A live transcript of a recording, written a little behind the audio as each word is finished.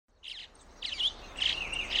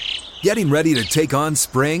Getting ready to take on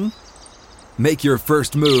spring? Make your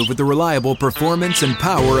first move with the reliable performance and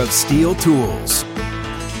power of Steel tools.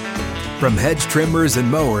 From hedge trimmers and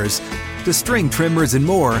mowers to string trimmers and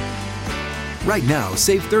more, right now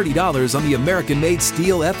save $30 on the American-made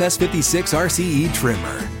Steel FS56 RCE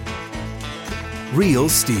trimmer. Real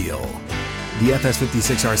Steel. The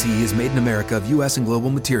FS56 RCE is made in America of U.S. and global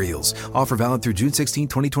materials. Offer valid through June 16,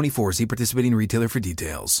 2024. See participating retailer for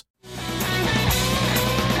details.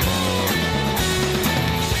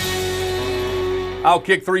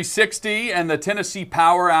 Outkick 360 and the Tennessee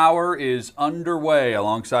Power Hour is underway.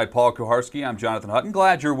 Alongside Paul Kuharsky, I'm Jonathan Hutton.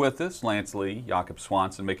 Glad you're with us. Lance Lee, Jakob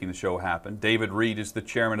Swanson making the show happen. David Reed is the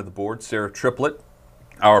chairman of the board. Sarah Triplett,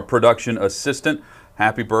 our production assistant.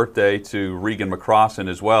 Happy birthday to Regan McCrossan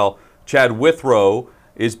as well. Chad Withrow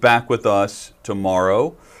is back with us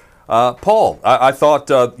tomorrow. Paul, I thought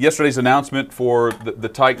yesterday's announcement for the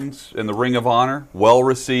Titans and the Ring of Honor, well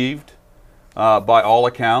received by all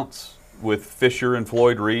accounts, with Fisher and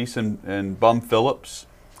Floyd Reese and Bum Phillips.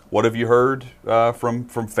 What have you heard from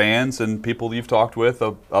fans and people you've talked with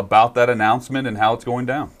about that announcement and how it's going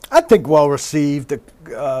down? I think well received,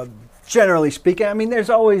 generally speaking. I mean,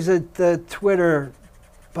 there's always the Twitter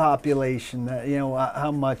population that,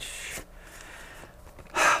 how much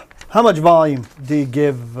volume do you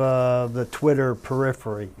give the Twitter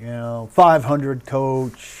periphery? 500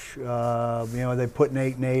 coach, they put an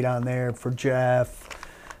 8-8 on there for Jeff.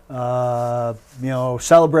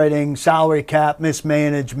 Celebrating salary cap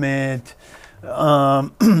mismanagement.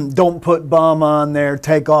 Don't put Bum on there.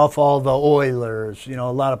 Take off all the Oilers. A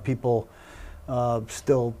lot of people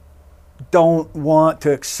still don't want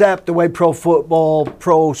to accept the way pro football,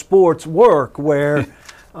 pro sports work, where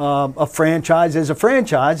a franchise is a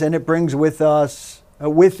franchise, and it brings with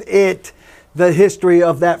it the history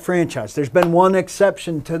of that franchise. There's been one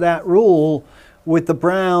exception to that rule with the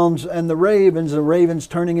Browns and the Ravens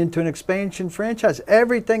turning into an expansion franchise.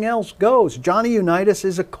 Everything else goes. Johnny Unitas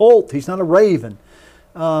is a Colt. He's not a Raven.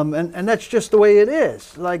 And that's just the way it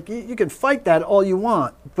is. Like, you can fight that all you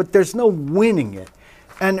want, but there's no winning it.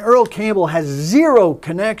 And Earl Campbell has zero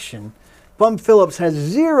connection. Bum Phillips has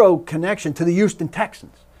zero connection to the Houston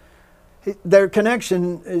Texans. Their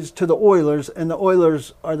connection is to the Oilers, and the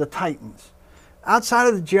Oilers are the Titans. Outside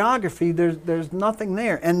of the geography, there's nothing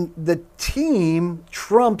there. And the team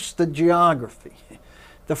trumps the geography.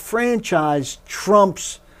 The franchise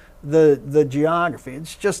trumps the geography.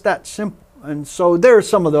 It's just that simple. And so there are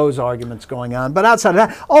some of those arguments going on. But outside of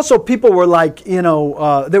that, also people were like, there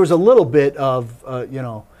was a little bit of,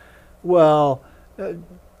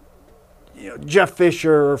 Jeff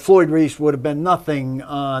Fisher or Floyd Reese would have been nothing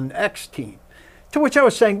on X team. To which I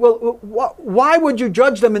was saying, well, why would you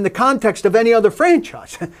judge them in the context of any other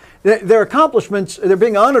franchise? Their accomplishments, they're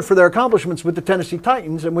being honored for their accomplishments with the Tennessee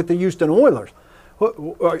Titans and with the Houston Oilers.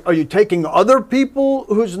 Are you taking other people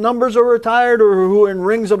whose numbers are retired or who are in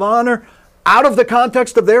rings of honor out of the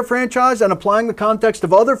context of their franchise and applying the context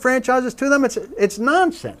of other franchises to them? It's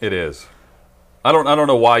nonsense. It is. I don't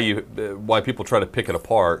know why people try to pick it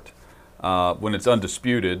apart when it's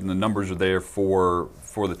undisputed and the numbers are there for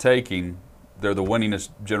the taking. They're the winningest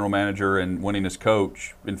general manager and winningest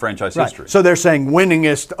coach in franchise history. So they're saying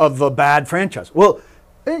winningest of a bad franchise. Well,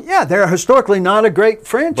 yeah, they're historically not a great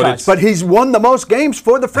franchise, but he's won the most games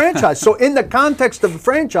for the franchise. So in the context of the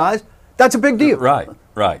franchise, that's a big deal. Right.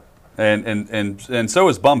 And so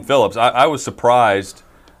is Bum Phillips. I was surprised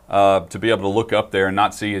to be able to look up there and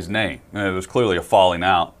not see his name. And it was clearly a falling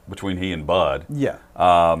out between he and Bud. Yeah.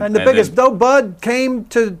 Though Bud came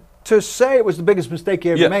to say it was the biggest mistake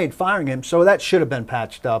he ever made, firing him, so that should have been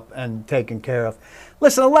patched up and taken care of.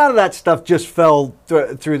 Listen, a lot of that stuff just fell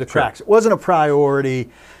through the cracks. It wasn't a priority.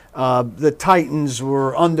 The Titans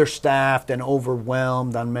were understaffed and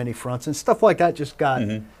overwhelmed on many fronts, and stuff like that just got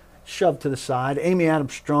shoved to the side. Amy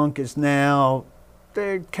Adams Strunk is now,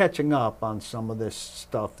 they're catching up on some of this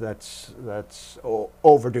stuff that's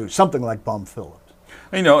overdue, something like Bum Phillips.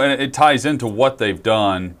 And it ties into what they've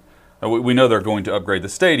done. We know they're going to upgrade the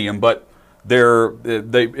stadium, but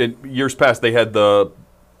in years past they had the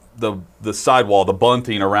sidewall, the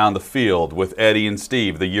bunting around the field with Eddie and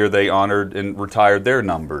Steve. The year they honored and retired their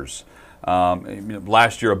numbers.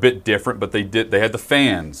 Last year a bit different, but they had the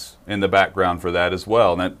fans in the background for that as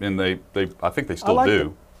well, and they I think they still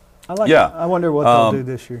do. I like it. I wonder what they'll do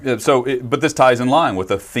this year. But this ties in line with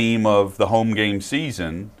the theme of the home game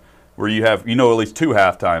season, where you have, at least 2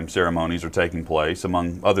 halftime ceremonies are taking place,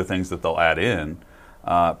 among other things that they'll add in,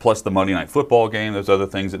 plus the Monday Night Football game, those other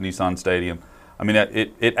things at Nissan Stadium. I mean,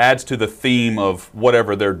 it adds to the theme of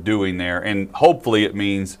whatever they're doing there, and hopefully it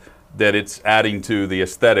means that it's adding to the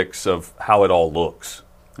aesthetics of how it all looks.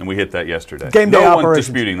 And we hit that yesterday. Game day no one's operations.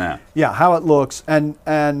 disputing that. Yeah, how it looks, and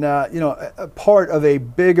a part of a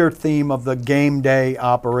bigger theme of the game day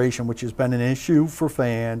operation, which has been an issue for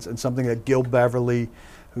fans, and something that Gil Beverly,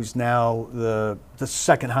 who's now the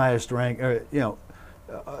second highest ranking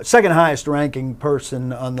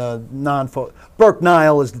person on the non-football. Burke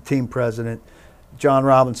Nile is the team president. John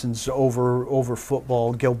Robinson's over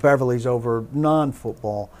football. Gil Beverly's over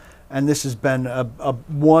non-football. And this has been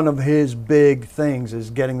one of his big things, is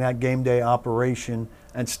getting that game day operation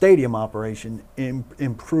and stadium operation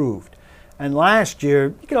improved. And last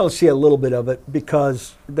year, you could only see a little bit of it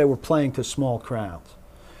because they were playing to small crowds.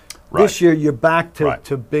 Right. This year, you're back to, Right.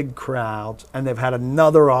 to big crowds, and they've had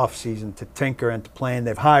another offseason to tinker and to plan.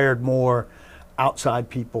 They've hired more outside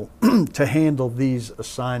people to handle these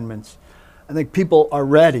assignments. I think people are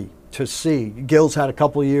ready to see. Gil's had a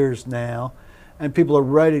couple of years now, and people are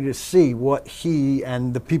ready to see what he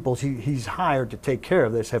and the people he's hired to take care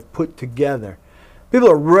of this have put together. People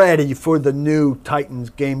are ready for the new Titans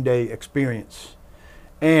game day experience.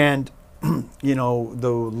 And,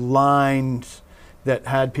 the lines that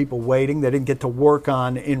had people waiting, they didn't get to work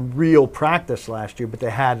on in real practice last year, but they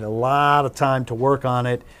had a lot of time to work on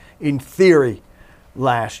it in theory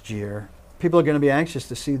last year. People are going to be anxious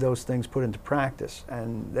to see those things put into practice,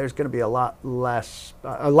 and there's going to be a lot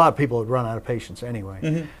of people have run out of patience anyway.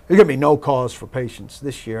 Mm-hmm. There's going to be no cause for patience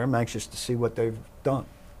this year. I'm anxious to see what they've done.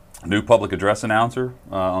 New public address announcer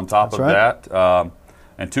on top That's of right. that.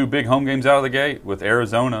 And 2 big home games out of the gate with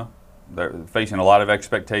Arizona. They're facing a lot of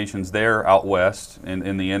expectations there out west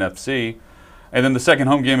in the NFC. And then the second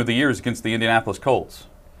home game of the year is against the Indianapolis Colts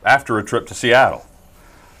after a trip to Seattle.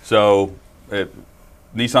 So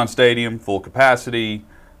Nissan Stadium, full capacity.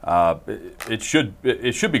 It should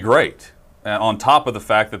be great. On top of the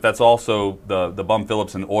fact that that's also the Bum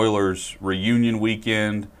Phillips and Oilers reunion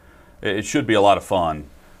weekend, it should be a lot of fun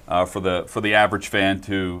for the average fan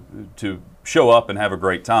to show up and have a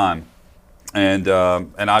great time. And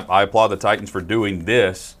I applaud the Titans for doing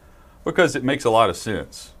this because it makes a lot of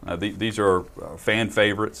sense. These are fan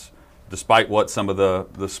favorites, despite what some of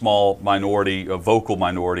the small minority, vocal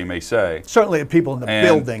minority may say. Certainly the people in the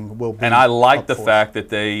building will be. And I like the for it. fact that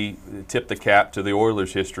they tip the cap to the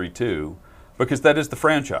Oilers' history too, because that is the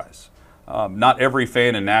franchise. Not every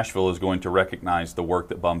fan in Nashville is going to recognize the work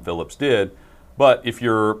that Bum Phillips did, but if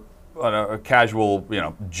you're on a casual,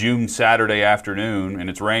 June Saturday afternoon and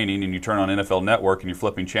it's raining and you turn on NFL Network and you're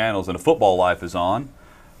flipping channels and a Football Life is on,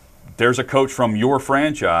 there's a coach from your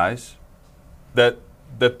franchise that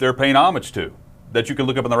they're paying homage to, that you can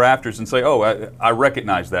look up in the rafters and say, oh, I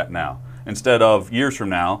recognize that now, instead of years from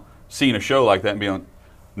now seeing a show like that and being like,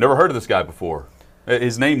 never heard of this guy before.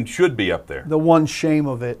 His name should be up there. The one shame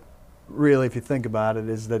of it, really, if you think about it,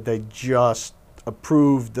 is that they just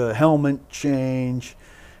approved the helmet change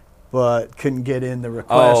but couldn't get in the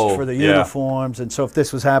request for the uniforms. And so if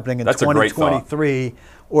this was happening in 2023,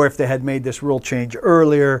 or if they had made this rule change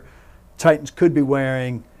earlier, Titans could be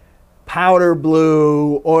wearing powder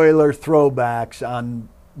blue Oiler throwbacks on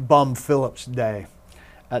Bum Phillips Day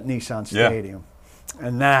at Nissan Stadium.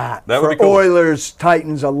 And that would for be cool. Oilers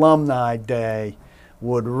Titans Alumni Day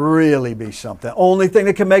would really be something. Only thing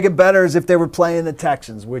that can make it better is if they were playing the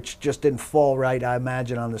Texans, which just didn't fall right, I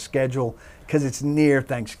imagine, on the schedule because it's near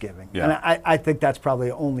Thanksgiving. Yeah. And I think that's probably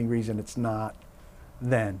the only reason it's not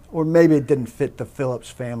then. Or maybe it didn't fit the Phillips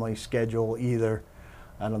family schedule either.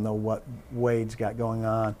 I don't know what Wade's got going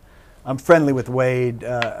on. I'm friendly with Wade.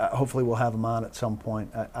 Hopefully we'll have him on at some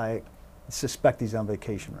point. I suspect he's on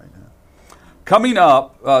vacation right now. Coming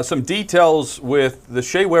up, some details with the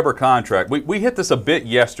Shea Weber contract. We hit this a bit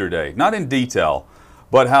yesterday, not in detail,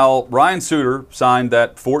 but how Ryan Suter signed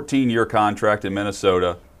that 14-year contract in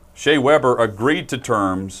Minnesota. Shea Weber agreed to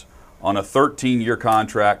terms on a 14-year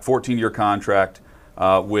contract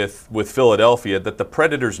with Philadelphia that the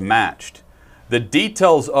Predators matched. The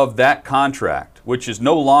details of that contract, which is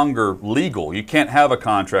no longer legal, you can't have a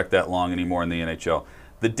contract that long anymore in the NHL.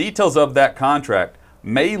 The details of that contract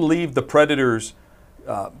may leave the Predators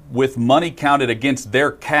with money counted against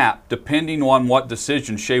their cap, depending on what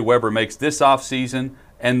decision Shea Weber makes this offseason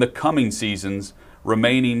and the coming seasons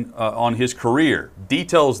remaining on his career.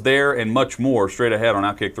 Details there and much more straight ahead on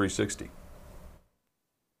Outkick 360.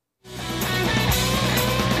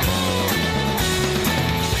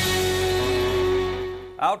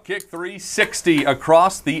 Outkick 360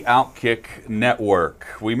 across the Outkick network.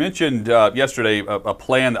 We mentioned yesterday a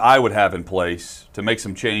plan that I would have in place to make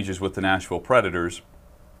some changes with the Nashville Predators,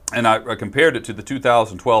 and I compared it to the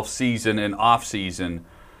 2012 season and off-season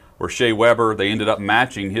where Shea Weber, they ended up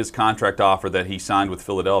matching his contract offer that he signed with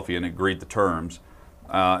Philadelphia and agreed to terms.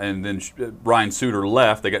 and then Ryan Suter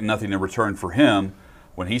left. They got nothing in return for him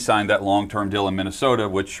when he signed that long-term deal in Minnesota,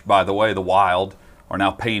 which, by the way, the Wild are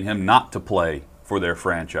now paying him not to play for their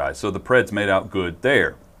franchise. So the Preds made out good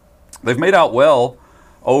there. They've made out well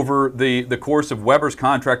over the course of Weber's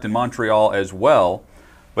contract in Montreal as well.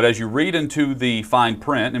 But as you read into the fine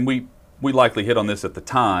print, and we likely hit on this at the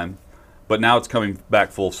time, but now it's coming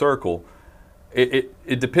back full circle,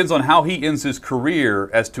 it depends on how he ends his career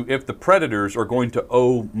as to if the Predators are going to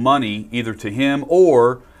owe money either to him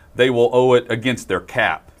or they will owe it against their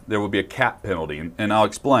cap. There will be a cap penalty, and I'll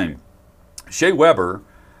explain. Shea Weber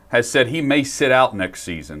has said he may sit out next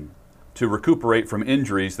season to recuperate from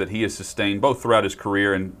injuries that he has sustained both throughout his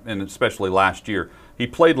career and especially last year. He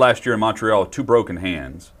played last year in Montreal with 2 broken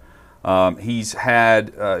hands. He's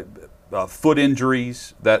had foot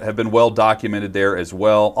injuries that have been well documented there as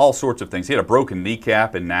well, all sorts of things. He had a broken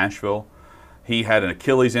kneecap in Nashville. He had an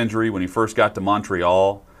Achilles injury when he first got to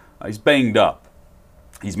Montreal. He's banged up.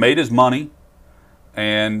 He's made his money,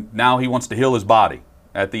 and now he wants to heal his body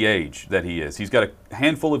at the age that he is. He's got a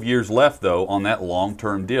handful of years left, though, on that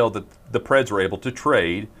long-term deal that the Preds were able to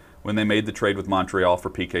trade when they made the trade with Montreal for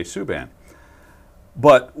PK Subban.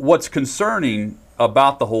 But what's concerning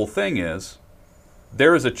about the whole thing is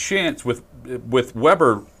there is a chance with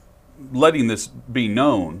Weber letting this be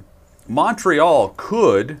known, Montreal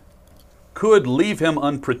could leave him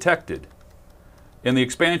unprotected in the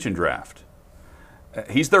expansion draft.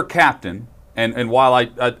 He's their captain, and while I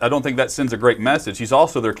don't think that sends a great message, he's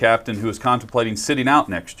also their captain who is contemplating sitting out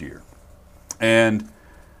next year. And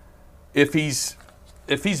if he's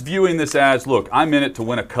viewing this as, look, I'm in it to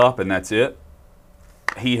win a cup and that's it.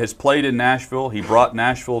 He has played in Nashville. He brought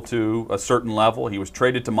Nashville to a certain level. He was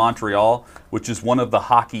traded to Montreal, which is one of the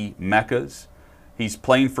hockey meccas. He's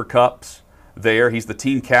playing for cups there. He's the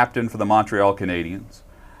team captain for the Montreal Canadiens.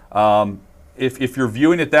 If you're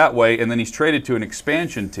viewing it that way, and then he's traded to an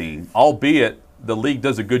expansion team, albeit the league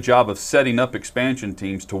does a good job of setting up expansion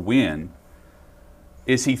teams to win,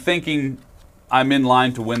 is he thinking, I'm in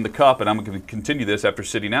line to win the cup and I'm going to continue this after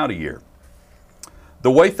sitting out a year?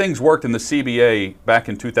 The way things worked in the CBA back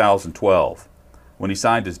in 2012, when he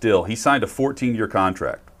signed his deal, he signed a 14-year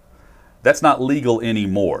contract. That's not legal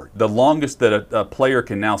anymore. The longest that a player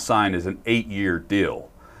can now sign is an 8-year deal.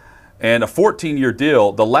 And a 14-year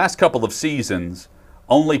deal, the last couple of seasons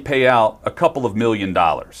only pay out a couple of $1 million.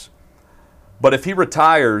 But if he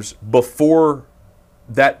retires before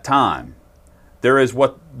that time, there is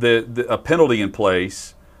a penalty in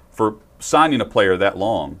place for signing a player that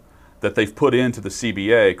long that they've put into the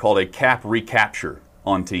CBA called a cap recapture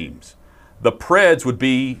on teams. The Preds would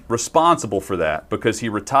be responsible for that because he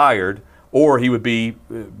retired or he would be,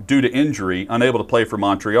 due to injury, unable to play for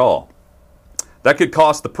Montreal. That could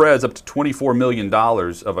cost the Preds up to $24 million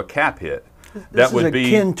of a cap hit. This is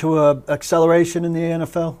akin to an acceleration in the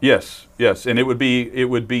NFL? Yes, and it would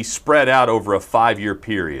be spread out over a 5-year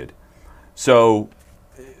period. So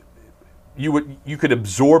you could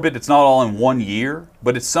absorb it. It's not all in 1 year,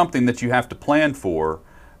 but it's something that you have to plan for.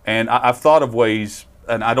 And I've thought of ways,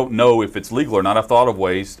 and I don't know if it's legal or not, I've thought of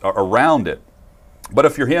ways around it. But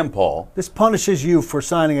if you're him, Paul. This punishes you for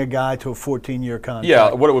signing a guy to a 14-year contract.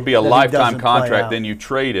 Yeah, what it would be a lifetime contract, then you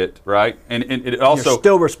trade it, right? And it also. You're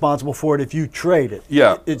still responsible for it if you trade it.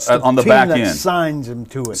 Yeah, it's the on the team back that end. Signs him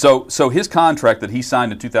to it. So his contract that he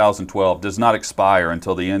signed in 2012 does not expire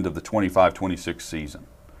until the end of the 25-26 season.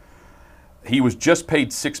 He was just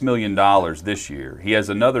paid $6 million this year. He has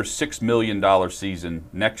another $6 million season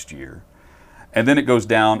next year. And then it goes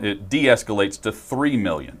down, it de-escalates to $3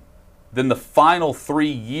 million. Then the final 3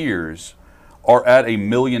 years are at $1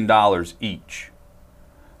 million each.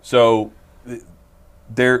 So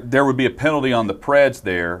there would be a penalty on the Preds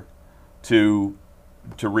there to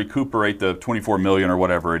recuperate the $24 million or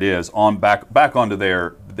whatever it is on back onto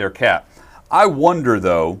their cap. I wonder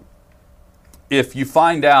though, if you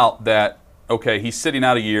find out that okay, he's sitting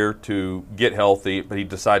out a year to get healthy, but he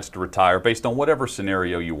decides to retire based on whatever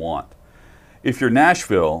scenario you want. If you're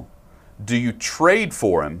Nashville, do you trade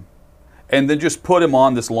for him and then just put him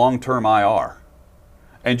on this long-term IR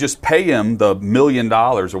and just pay him the $1 million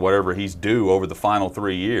or whatever he's due over the final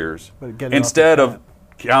 3 years instead of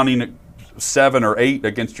counting 7 or 8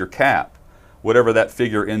 against your cap, whatever that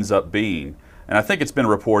figure ends up being? And I think it's been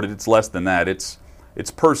reported it's less than that. It's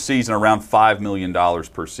per season around $5 million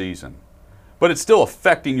per season. But it's still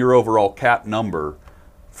affecting your overall cap number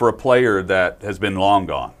for a player that has been long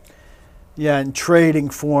gone. Yeah, and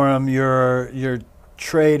trading for him, you're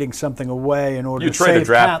trading something away in order to trade a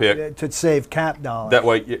draft pick to save cap dollars. That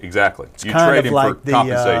way, exactly. It's you kind trade of him like for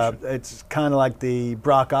compensation. It's kind of like the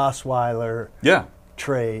Brock Osweiler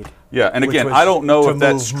trade. Yeah, and which again, was I don't know to if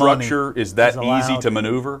that move structure money is that is easy allowed. to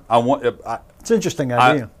maneuver. It's an interesting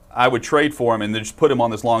idea. I would trade for him and then just put him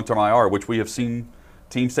on this long-term IR, which we have seen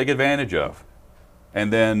teams take advantage of.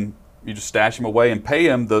 And then you just stash him away and pay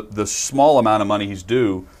him the small amount of money he's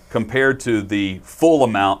due compared to the full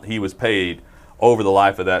amount he was paid over the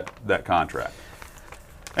life of that contract.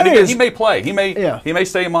 And again, he may play. He may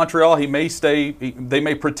stay in Montreal. He may stay. They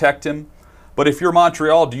may protect him. But if you're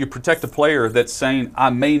Montreal, do you protect a player that's saying, I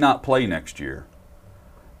may not play next year?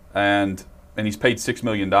 And he's paid $6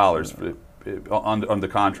 million on the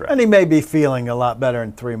contract. And he may be feeling a lot better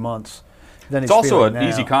in 3 months than he's It's also feeling an now.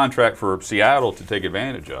 easy contract for Seattle to take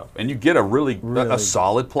advantage of. And you get a really a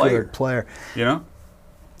solid player. Good player. You know?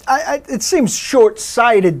 It seems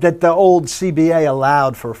short-sighted that the old CBA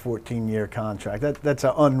allowed for a 14-year contract. That's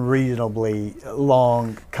an unreasonably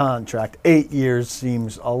long contract. 8 years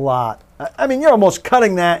seems a lot. I mean, you're almost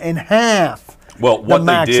cutting that in half. Well, what the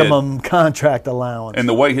they did, maximum contract allowance. and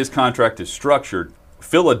the way his contract is structured,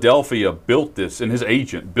 Philadelphia built this, and his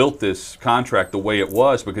agent built this contract the way it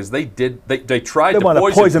was because they tried to wanna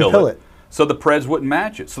poison pill it. so the Preds wouldn't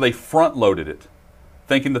match it. So they front-loaded it,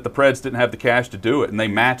 thinking that the Preds didn't have the cash to do it, and they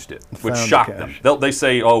matched it, which Found the shocked them. cash. They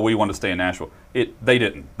say, "Oh, we want to stay in Nashville." They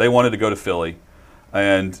didn't. They wanted to go to Philly,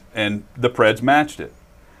 and the Preds matched it,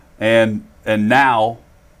 and now,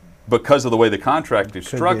 because of the way the contract is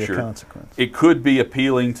Could be a structured, consequence. it could be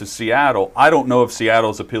appealing to Seattle. I don't know if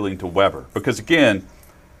Seattle is appealing to Weber because again,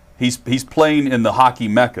 he's playing in the hockey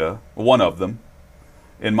mecca, one of them,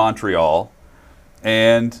 in Montreal,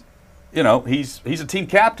 and you know he's a team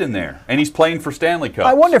captain there, and he's playing for Stanley Cups.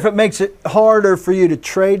 I wonder if it makes it harder for you to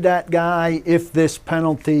trade that guy if this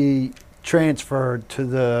penalty transferred to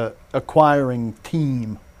the acquiring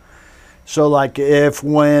team. So, like, if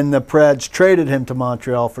when the Preds traded him to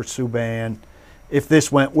Montreal for Subban, if this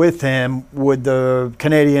went with him, would the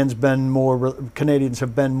Canadians have been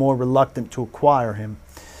more reluctant to acquire him?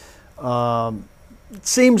 It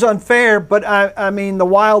seems unfair, but I mean, the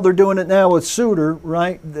Wild are doing it now with Suter,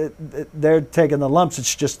 right? They're taking the lumps.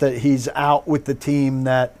 It's just that he's out with the team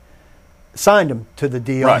that signed him to the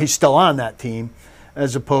deal. Right. He's still on that team,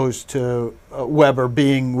 as opposed to Weber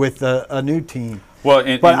being with a new team. Well,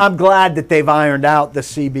 But I'm glad that they've ironed out the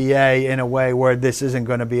CBA in a way where this isn't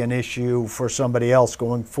going to be an issue for somebody else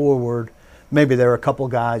going forward. Maybe there are a couple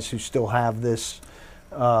guys who still have this.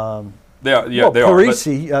 they are.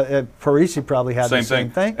 Parisi probably had the Same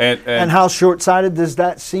same thing. thing. And how short-sighted does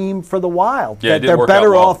that seem for the Wild? Yeah, it that didn't they're work out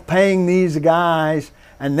better well. off paying these guys,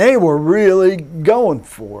 and they were really going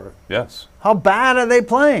for it. Yes. How bad are they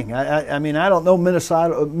playing? I mean, I don't know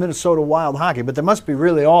Minnesota Wild hockey, but they must be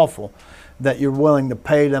really awful that you're willing to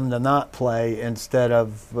pay them to not play instead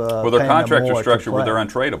of Well, their paying them contracts more are to structured where play. they're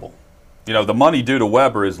untradeable. You know, the money due to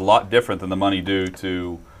Weber is a lot different than the money due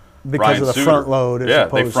to Because Ryan of the Suter. front load as Yeah,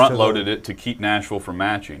 opposed they to front loaded it to keep Nashville from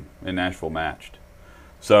matching, and Nashville matched.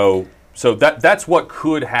 So that's what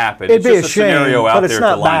could happen. It'd It's be a just shame, scenario out but it's there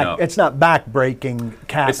not to line up. It's not back-breaking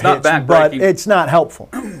cap It's not hits, back-breaking. but it's not helpful.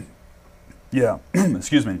 Yeah.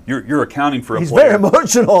 Excuse me. You're accounting for a He's player. very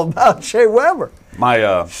emotional about Shea Weber.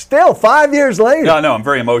 My Still, 5 years later. No, I'm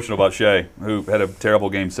very emotional about Shea, who had a terrible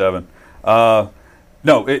Game 7.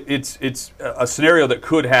 No, it's a scenario that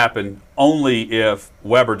could happen only if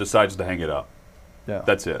Weber decides to hang it up. Yeah.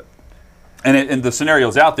 That's it. And the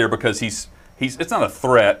scenario's out there because he's it's not a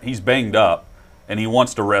threat. He's banged up, and he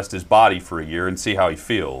wants to rest his body for a year and see how he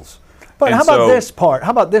feels. But And how about so- this part?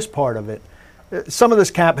 How about this part of it? Some of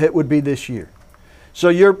this cap hit would be this year. So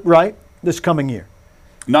you're right, this coming year.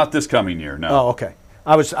 Not this coming year, no. Oh, okay.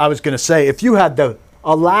 I was going to say, if you had to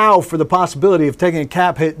allow for the possibility of taking a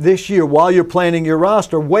cap hit this year while you're planning your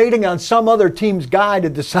roster, waiting on some other team's guy to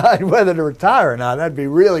decide whether to retire or not, that'd be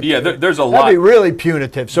really There's a lot. That'd be really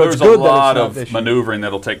punitive. So There's it's good a lot that it's not of this year. maneuvering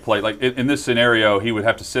that'll take place. Like in this scenario, he would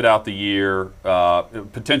have to sit out the year.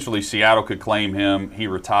 Potentially, Seattle could claim him. He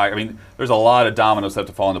retire. I mean, there's a lot of dominoes that have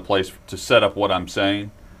to fall into place to set up what I'm saying,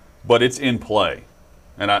 but it's in play,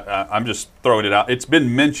 and I'm just throwing it out. It's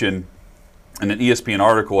been mentioned in an ESPN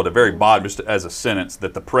article at the very bottom, just as a sentence,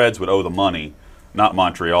 that the Preds would owe the money, not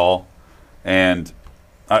Montreal, and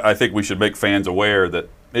I think we should make fans aware that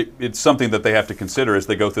it's something that they have to consider as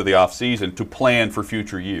they go through the offseason to plan for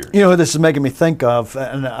future years. You know what this is making me think of,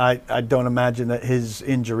 and I don't imagine that his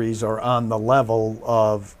injuries are on the level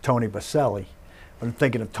of Tony Baselli. I'm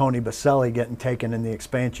thinking of Tony Baselli getting taken in the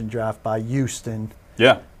expansion draft by Houston.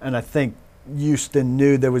 Yeah. And I think Houston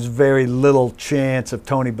knew there was very little chance of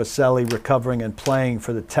Tony Baselli recovering and playing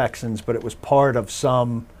for the Texans, but it was part of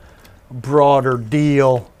some broader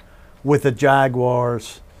deal with the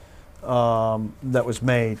Jaguars that was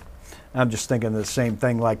made. I'm just thinking the same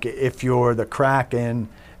thing. Like, if you're the Kraken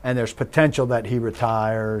and there's potential that he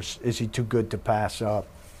retires, is he too good to pass up?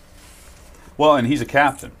 Well, and he's a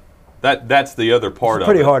captain. That's the other part of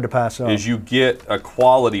it. Pretty hard to pass up. Is you get a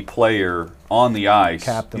quality player on the ice.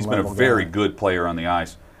 Captain He's been a level very guy. good player on the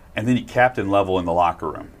ice. And then you captain level in the locker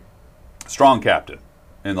room. Strong captain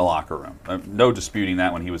in the locker room. No disputing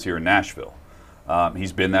that when he was here in Nashville.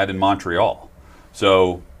 He's been that in Montreal.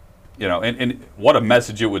 So, you know, and what a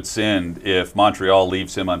message it would send if Montreal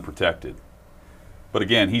leaves him unprotected. But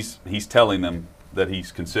again, he's telling them that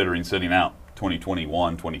he's considering sitting out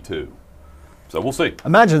 2021, 22. So we'll see.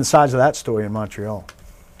 Imagine the size of that story in Montreal.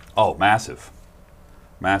 Oh, massive.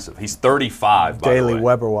 Massive. He's 35, by the Daily way.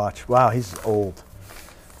 Weber watch. Wow, he's old.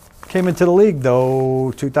 Came into the league,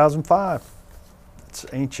 though, 2005. It's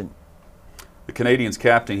ancient. The Canadiens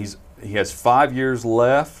captain, he has 5 years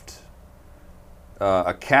left,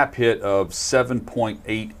 a cap hit of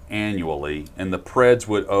 7.8 annually, and the Preds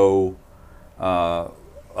would owe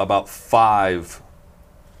about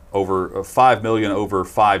 $5 million over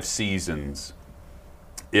 5 seasons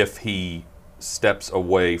if he steps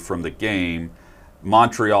away from the game.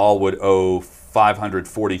 Montreal would owe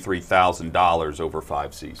 $543,000 over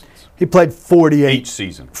 5 seasons. He played 48 Each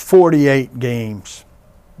season. 48 games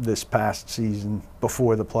this past season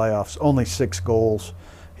before the playoffs. Only 6 goals.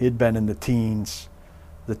 He had been in the teens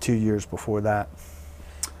the 2 years before that.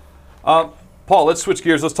 Paul, let's switch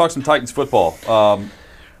gears. Let's talk some Titans football.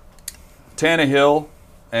 Tannehill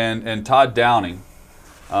and Todd Downing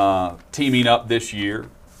teaming up this year.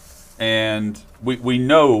 And we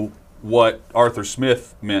know what Arthur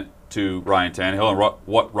Smith meant to Ryan Tannehill and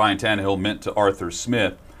what Ryan Tannehill meant to Arthur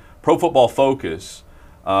Smith. Pro Football Focus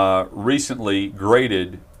recently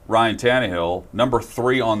graded Ryan Tannehill number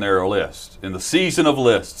 3 on their list. In the season of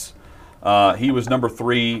lists, he was number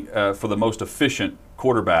 3 for the most efficient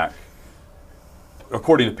quarterback,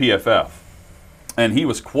 according to PFF. And he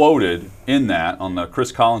was quoted in that on the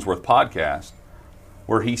Chris Collinsworth podcast,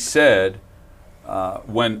 where he said,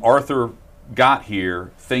 when Arthur got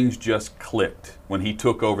here, things just clicked. When he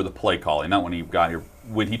took over the play calling, not when he got here,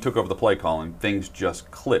 when he took over the play calling, things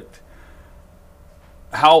just clicked.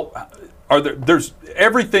 There's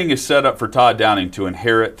everything is set up for Todd Downing to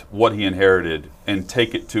inherit what he inherited and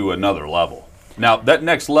take it to another level. Now, that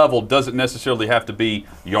next level doesn't necessarily have to be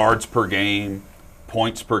yards per game,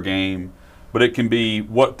 points per game, but it can be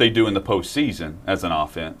what they do in the postseason as an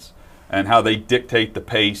offense and how they dictate the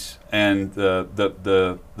pace and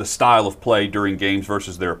the style of play during games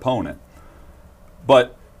versus their opponent.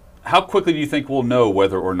 But how quickly do you think we'll know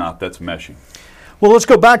whether or not that's meshing? Well, let's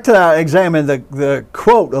go back to that, examine the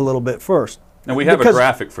quote a little bit first. And we have a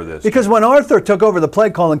graphic for this. Because when Arthur took over the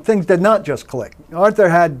play calling, things did not just click. Arthur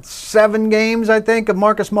had 7 games, I think, of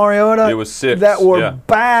Marcus Mariota. It was 6. That were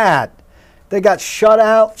bad. They got shut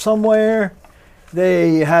out somewhere.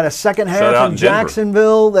 They had a second half in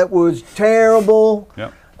Jacksonville that was terrible.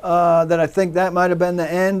 Yep. That I think that might have been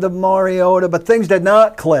the end of Mariota. But things did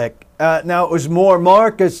not click. Now, it was more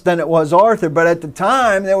Marcus than it was Arthur. But at the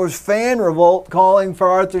time, there was fan revolt calling for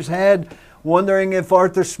Arthur's head, wondering if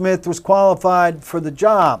Arthur Smith was qualified for the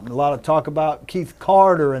job. A lot of talk about Keith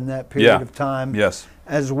Carter in that period of time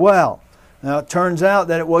as well. Now, it turns out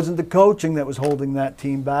that it wasn't the coaching that was holding that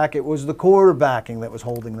team back. It was the quarterbacking that was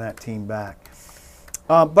holding that team back.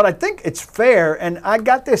 But I think it's fair, and I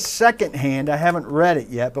got this secondhand. I haven't read it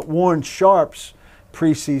yet, but Warren Sharp's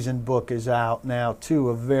preseason book is out now, too,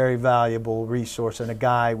 a very valuable resource and a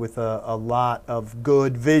guy with a lot of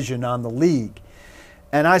good vision on the league.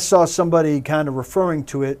 And I saw somebody kind of referring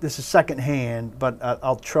to it. This is secondhand, but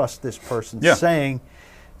I'll trust this person saying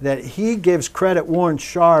that he gives credit, Warren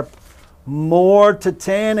Sharp, more to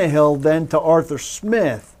Tannehill than to Arthur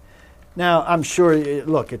Smith. Now, I'm sure,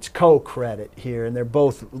 look, it's co-credit here, and they're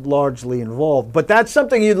both largely involved. But that's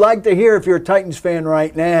something you'd like to hear if you're a Titans fan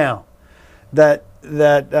right now, that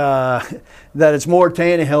it's more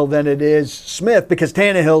Tannehill than it is Smith, because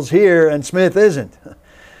Tannehill's here and Smith isn't.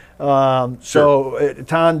 So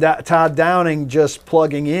Todd Downing just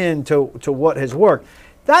plugging in to what has worked.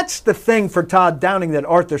 That's the thing for Todd Downing that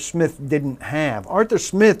Arthur Smith didn't have. Arthur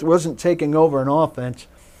Smith wasn't taking over an offense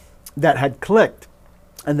that had clicked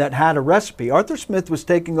and that had a recipe. Arthur Smith was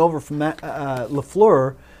taking over from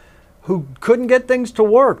LaFleur, who couldn't get things to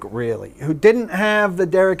work, really, who didn't have the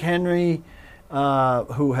Derrick Henry,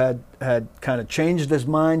 who had kind of changed his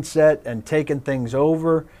mindset and taken things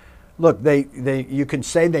over. Look, you can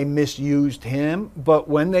say they misused him, but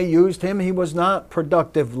when they used him, he was not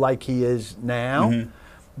productive like he is now. Mm-hmm.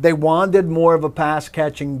 They wanted more of a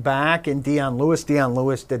pass-catching back in Dion Lewis. Dion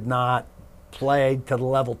Lewis did not play to the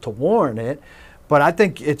level to warrant it. But I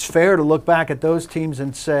think it's fair to look back at those teams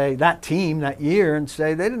and say, that team that year, and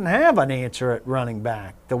say they didn't have an answer at running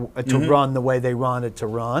back to run the way they wanted to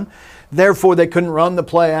run. Therefore, they couldn't run the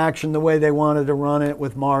play action the way they wanted to run it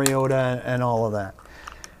with Mariota and all of that.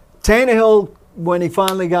 Tannehill, when he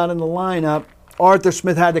finally got in the lineup, Arthur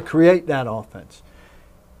Smith had to create that offense.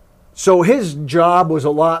 So his job was a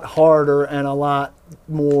lot harder and a lot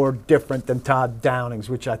more different than Todd Downing's,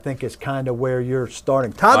 which I think is kind of where you're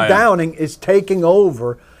starting. Todd Downing is taking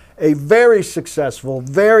over a very successful,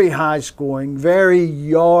 very high-scoring, very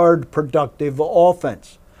yard-productive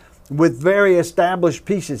offense with very established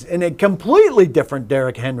pieces in a completely different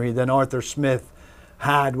Derrick Henry than Arthur Smith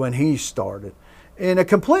had when he started, in a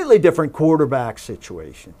completely different quarterback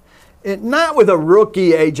situation. Not with a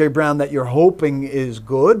rookie A.J. Brown that you're hoping is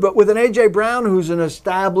good, but with an A.J. Brown who's an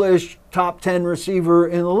established top 10 receiver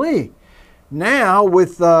in the league. Now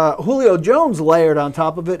with Julio Jones layered on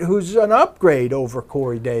top of it, who's an upgrade over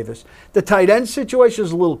Corey Davis. The tight end situation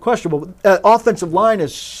is a little questionable. Offensive line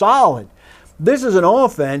is solid. This is an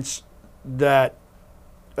offense that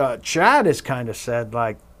Chad has kind of said,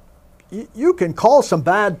 like, you can call some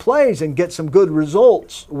bad plays and get some good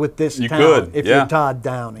results with this talent if you're Todd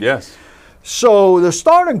Downing. Yes. So the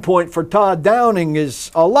starting point for Todd Downing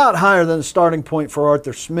is a lot higher than the starting point for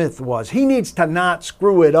Arthur Smith was. He needs to not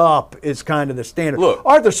screw it up is kind of the standard. Look,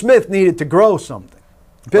 Arthur Smith needed to grow something,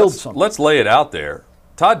 build something. Let's lay it out there.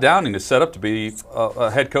 Todd Downing is set up to be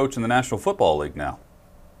a head coach in the National Football League now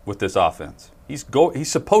with this offense. He's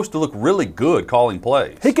supposed to look really good calling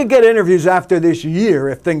plays. He could get interviews after this year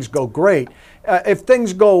if things go great. If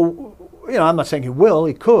things go, I'm not saying he will,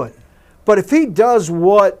 he could. But if he does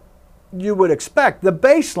what you would expect, the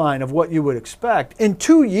baseline of what you would expect, in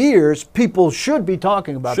 2 years, people should be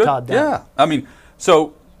talking about Todd Downing. Yeah. I mean,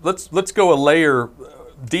 so let's go a layer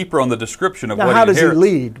deeper on the description of now, what how he inherits. Does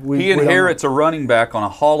he lead? He inherits a running back on a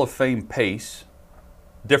Hall of Fame pace,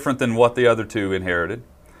 different than what the other two inherited.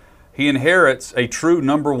 He inherits a true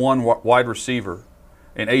number one wide receiver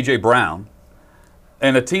in A.J. Brown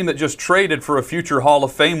and a team that just traded for a future Hall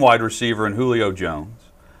of Fame wide receiver in Julio Jones.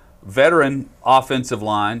 Veteran offensive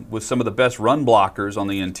line with some of the best run blockers on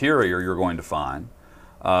the interior you're going to find.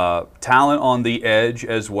 Talent on the edge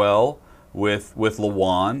as well with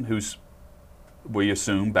Lewan, who's, we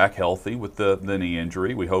assume, back healthy with the knee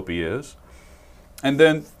injury. We hope he is. And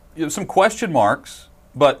then some question marks,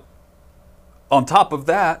 but on top of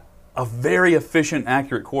that, a very efficient,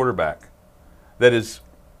 accurate quarterback that is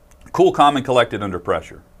cool, calm, and collected under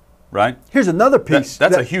pressure, right? Here's another piece.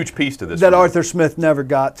 That's a huge piece to this. That Arthur Smith never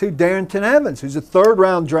got to. Darrington Evans, who's a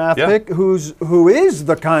third-round draft pick, who is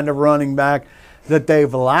the kind of running back that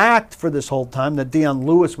they've lacked for this whole time, that Dion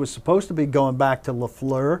Lewis was supposed to be going back to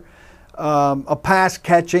LaFleur. A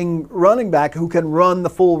pass-catching running back who can run the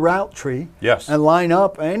full route tree and line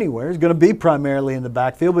up anywhere. He's going to be primarily in the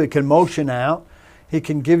backfield, but he can motion out. He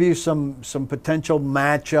can give you some potential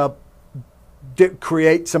matchup,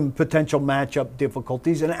 create some potential matchup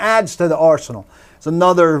difficulties, and adds to the arsenal. It's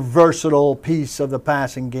another versatile piece of the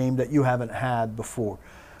passing game that you haven't had before.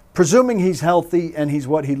 Presuming he's healthy and he's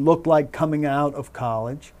what he looked like coming out of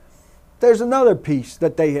college, there's another piece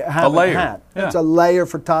that they haven't had. Yeah. It's a layer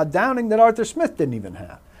for Todd Downing that Arthur Smith didn't even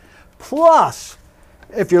have. Plus,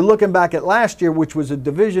 if you're looking back at last year, which was a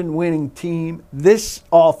division-winning team, this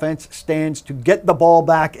offense stands to get the ball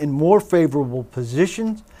back in more favorable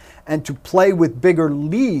positions and to play with bigger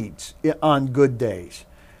leads on good days.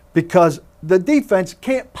 Because the defense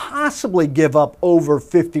can't possibly give up over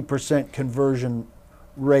 50% conversion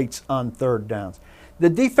rates on third downs. The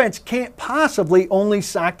defense can't possibly only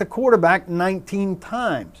sack the quarterback 19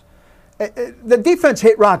 times. The defense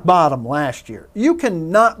hit rock bottom last year. You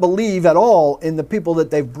cannot believe at all in the people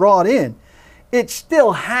that they've brought in. It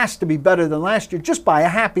still has to be better than last year just by a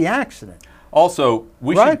happy accident. Also,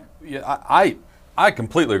 I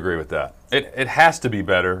completely agree with that. It has to be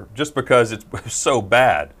better just because it's so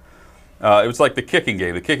bad. It was like the kicking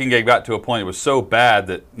game. The kicking game got to a point it was so bad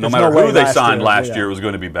that no matter who they signed last year, it was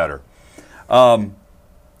going to be better.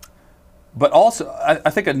 But also, I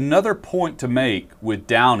think another point to make with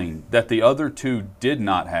Downing that the other two did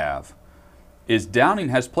not have is Downing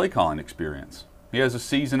has play calling experience. He has a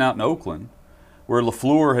season out in Oakland where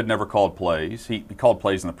LaFleur had never called plays. He called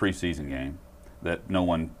plays in the preseason game that no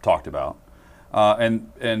one talked about.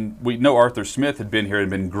 And we know Arthur Smith had been here and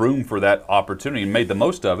been groomed for that opportunity and made the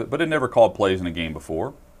most of it, but had never called plays in a game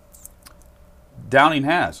before. Downing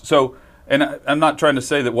has. So, and I'm not trying to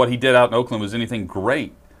say that what he did out in Oakland was anything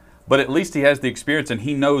great, but at least he has the experience and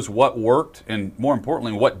he knows what worked and, more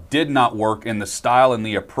importantly, what did not work in the style and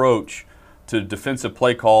the approach to defensive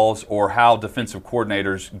play calls or how defensive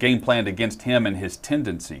coordinators game planned against him and his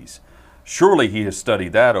tendencies. Surely he has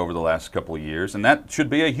studied that over the last couple of years, and that should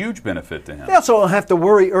be a huge benefit to him. They also don't have to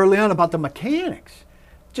worry early on about the mechanics.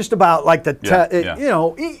 Just about like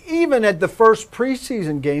even at the first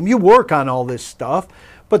preseason game, you work on all this stuff,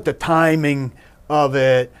 but the timing of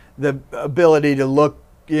it, the ability to look,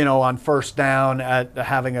 on first down at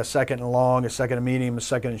having a second and long, a second and medium, a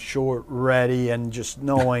second and short ready, and just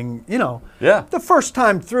knowing, the first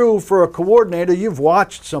time through for a coordinator, you've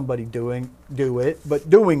watched somebody do it, but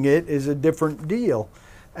doing it is a different deal,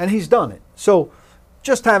 and he's done it. So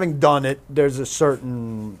just having done it, there's a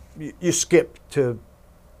certain, you skip to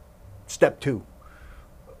step 2.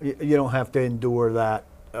 You don't have to endure that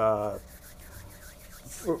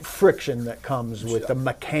friction that comes with the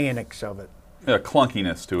mechanics of it.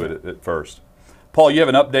 Clunkiness to it at first. Paul, you have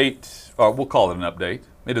an update, or we'll call it an update.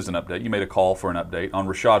 It is an update. You made a call for an update on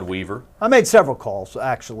Rashad Weaver. I made several calls,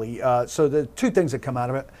 actually. So the 2 things that come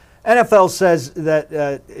out of it. NFL says that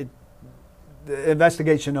the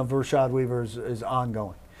investigation of Rashad Weaver is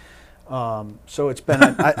ongoing. So it's been,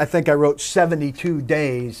 I think I wrote 72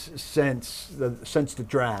 days since the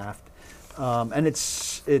draft. And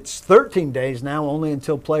it's 13 days now, only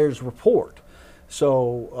until players report.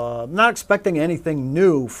 So I'm not expecting anything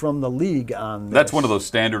new from the league on this. That's one of those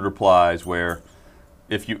standard replies where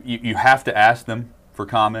if you have to ask them for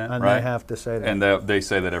comment, and right? They have to say that. And they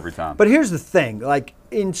say that every time. But here's the thing. Like,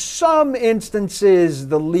 in some instances,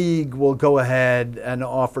 the league will go ahead and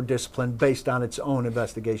offer discipline based on its own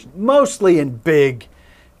investigation, mostly in big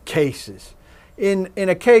cases. In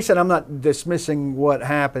a case, and I'm not dismissing what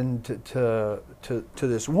happened to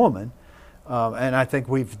this woman, and I think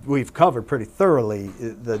we've covered pretty thoroughly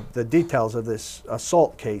the details of this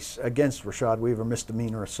assault case against Rashad Weaver,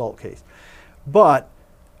 misdemeanor assault case. But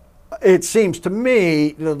it seems to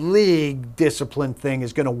me the league discipline thing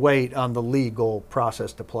is going to wait on the legal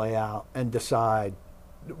process to play out and decide,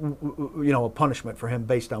 a punishment for him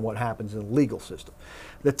based on what happens in the legal system.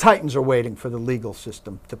 The Titans are waiting for the legal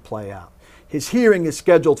system to play out. His hearing is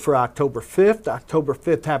scheduled for October 5th. October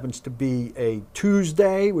 5th happens to be a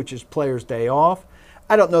Tuesday, which is Players' Day off.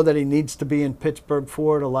 I don't know that he needs to be in Pittsburgh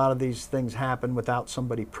for it. A lot of these things happen without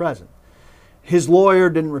somebody present. His lawyer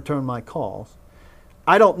didn't return my calls.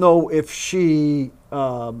 I don't know if she,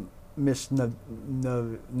 Miss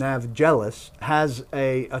Navgelis, has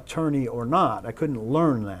a attorney or not. I couldn't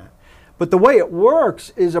learn that. But the way it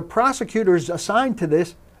works is a prosecutor is assigned to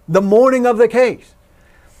this the morning of the case.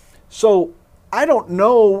 So I don't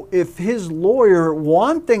know if his lawyer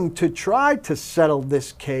wanting to try to settle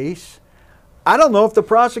this case, I don't know if the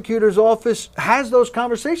prosecutor's office has those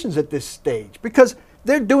conversations at this stage, because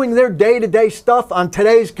they're doing their day-to-day stuff on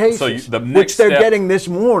today's cases, which they're getting this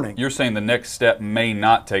morning. You're saying the next step may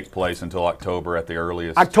not take place until October at the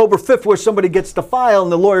earliest? October 5th, where somebody gets the file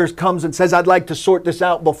and the lawyer comes and says, I'd like to sort this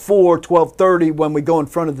out before 12:30 when we go in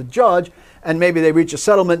front of the judge, and maybe they reach a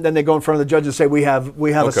settlement, then they go in front of the judge and say, we have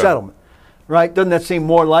a settlement. Right? Doesn't that seem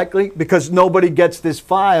more likely? Because nobody gets this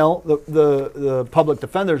file, the public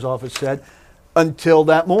defender's office said, until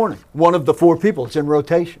that morning. One of the 4 people, it's in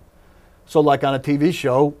rotation. So like on a TV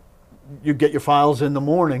show, you get your files in the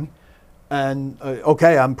morning and,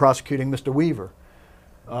 okay, I'm prosecuting Mr. Weaver.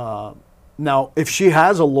 Now, if she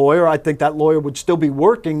has a lawyer, I think that lawyer would still be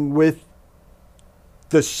working with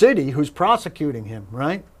the city who's prosecuting him,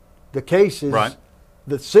 right? The case is, right.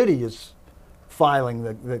 The city is filing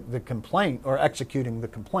the complaint or executing the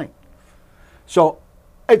complaint. So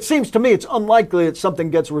it seems to me it's unlikely that something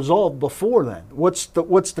gets resolved before then. What's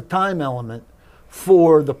the time element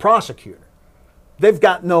for the prosecutor? They've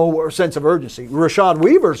got no sense of urgency. Rashad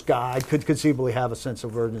Weaver's guy could conceivably have a sense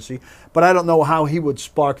of urgency, but I don't know how he would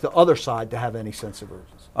spark the other side to have any sense of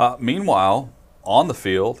urgency. Meanwhile, on the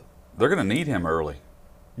field, they're going to need him early.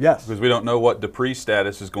 Yes. Because we don't know what Dupree's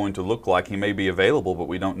status is going to look like. He may be available, but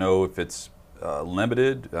we don't know if it's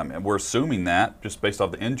limited. I mean, we're assuming that just based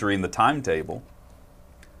off the injury and the timetable.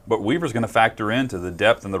 But Weaver's going to factor into the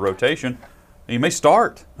depth and the rotation. He may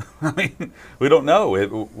start. I mean, we don't know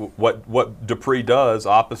what Dupree does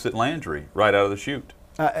opposite Landry right out of the chute.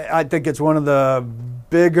 I think it's one of the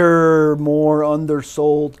bigger, more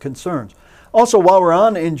undersold concerns. Also, while we're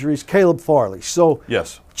on injuries, Caleb Farley. So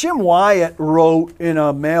yes. Jim Wyatt wrote in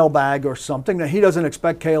a mailbag or something that he doesn't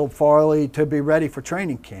expect Caleb Farley to be ready for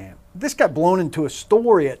training camp. This got blown into a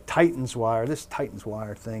story at Titans Wire. This Titans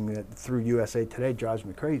Wire thing that through USA Today drives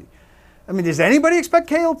me crazy. I mean, does anybody expect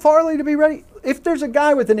Caleb Farley to be ready? If there's a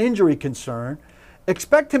guy with an injury concern,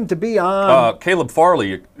 expect him to be on. Caleb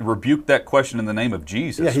Farley rebuked that question in the name of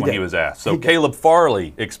Jesus when he was asked. So Caleb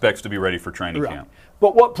Farley expects to be ready for training camp.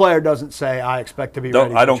 But what player doesn't say, I expect to be ready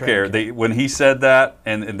for I don't training care. camp? When he said that,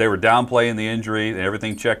 and they were downplaying the injury, and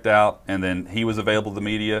everything checked out, and then he was available to the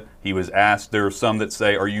media, he was asked, there are some that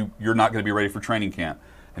say, you're not going to be ready for training camp.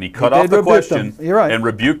 And he cut off the question and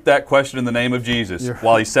rebuked that question in the name of Jesus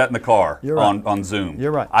while he sat in the car on Zoom.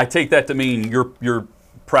 You're right. I take that to mean you're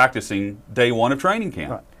practicing day one of training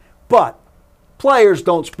camp. Right. But players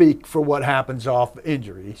don't speak for what happens off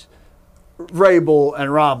injuries. Vrabel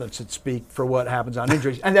and Robinson speak for what happens on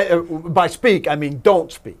injuries. And by speak, I mean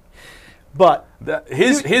don't speak. But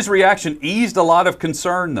his reaction eased a lot of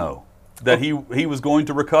concern, though, that he was going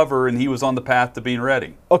to recover and he was on the path to being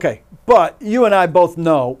ready. Okay, but you and I both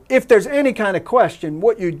know if there's any kind of question,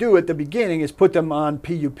 what you do at the beginning is put them on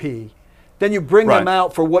PUP. Then you bring them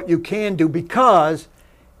out for what you can do, because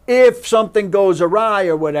if something goes awry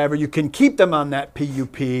or whatever, you can keep them on that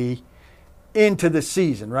PUP into the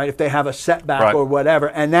season, right? If they have a setback or whatever,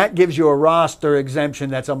 and that gives you a roster exemption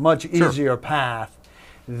that's a much easier path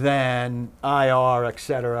than IR, et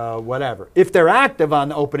cetera, whatever. If they're active on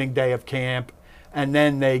the opening day of camp and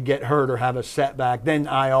then they get hurt or have a setback, then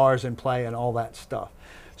IR's in play and all that stuff.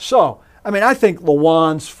 So, I mean, I think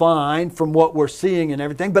Lewan's fine from what we're seeing and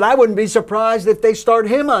everything, but I wouldn't be surprised if they start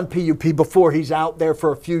him on PUP before he's out there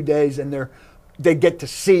for a few days and they get to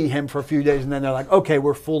see him for a few days, and then they're like, okay,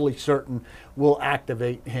 we're fully certain we'll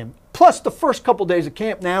activate him. Plus, the first couple days of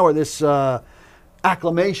camp now are this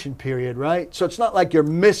acclimation period, right? So it's not like you're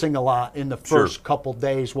missing a lot in the first couple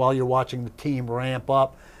days while you're watching the team ramp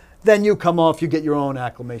up. Then you come off, you get your own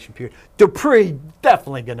acclimation period. Dupree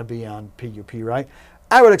definitely going to be on PUP, right?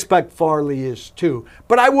 I would expect Farley is too.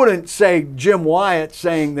 But I wouldn't say Jim Wyatt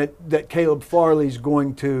saying that Caleb Farley's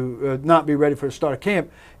going to not be ready for the start of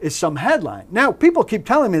camp is some headline. Now, people keep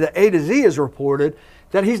telling me that A to Z has reported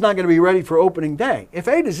that he's not going to be ready for opening day. If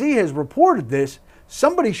A to Z has reported this,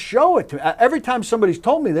 somebody show it to me. Every time somebody's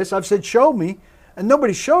told me this, I've said, show me, and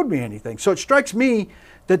nobody showed me anything. So it strikes me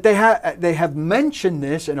that they have mentioned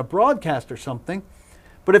this in a broadcast or something.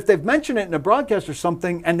 But if they've mentioned it in a broadcast or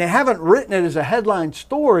something and they haven't written it as a headline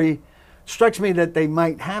story, it strikes me that they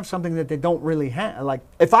might have something that they don't really have. Like,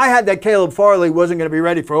 if I had that Caleb Farley wasn't going to be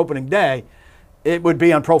ready for opening day, it would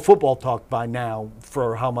be on Pro Football Talk by now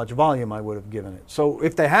for how much volume I would have given it. So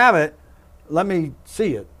if they have it, let me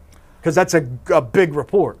see it, because that's a big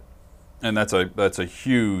report. And that's a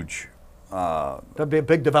huge... that'd be a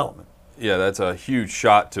big development. Yeah, that's a huge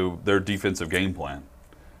shot to their defensive game plan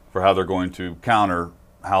for how they're going to counter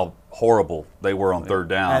how horrible they were on third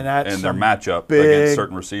down and their matchup against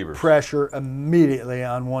certain receivers. Pressure immediately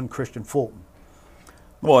on one Christian Fulton.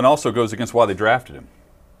 Well, and also goes against why they drafted him.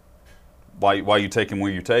 Why you take him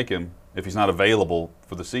where you take him if he's not available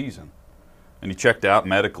for the season. And he checked out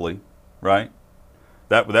medically, right?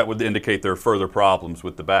 That would indicate there are further problems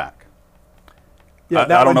with the back. Yeah,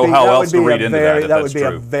 I don't know how else to read into that. That would be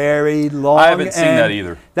a very long I haven't seen that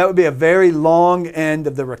either. That would be a very long end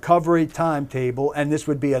of the recovery timetable, and this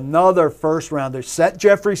would be another first rounder. Set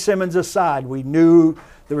Jeffrey Simmons aside. We knew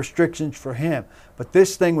the restrictions for him. But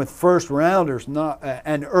this thing with first rounders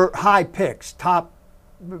and high picks, top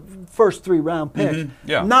first 3 round picks,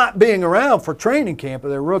 not being around for training camp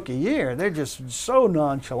of their rookie year, they're just so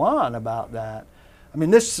nonchalant about that. I mean,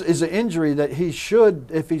 this is an injury that he should,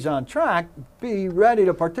 if he's on track, be ready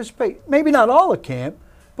to participate. Maybe not all of camp,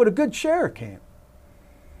 but a good share of camp.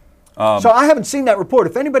 So I haven't seen that report.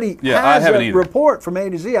 If anybody has a report from A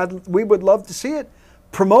to Z, we would love to see it.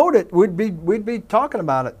 Promote it. We'd be talking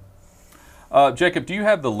about it. Jacob, do you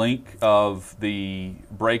have the link of the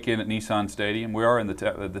break-in at Nissan Stadium? We are in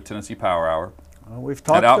the Tennessee Power Hour. We've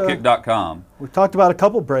talked at Outkick.com. We've talked about a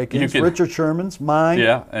couple break-ins. Richard Sherman's, mine.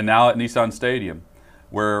 Yeah, and now at Nissan Stadium,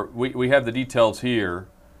 where we have the details here,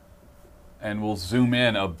 and we'll zoom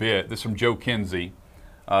in a bit. This is from Joe Kinsey.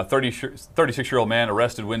 36-year-old man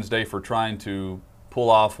arrested Wednesday for trying to pull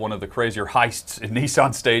off one of the crazier heists in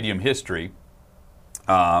Nissan Stadium history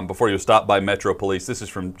before he was stopped by Metro Police. This is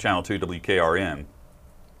from Channel 2 WKRN.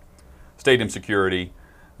 Stadium security,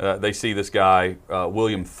 they see this guy,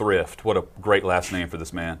 William Thrift. What a great last name for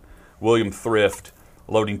this man. William Thrift,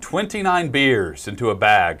 loading 29 beers into a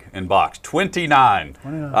bag and box. 29.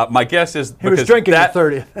 My guess is he was drinking the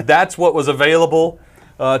 30th. That's what was available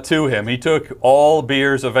to him. He took all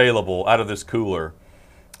beers available out of this cooler.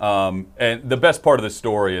 And the best part of this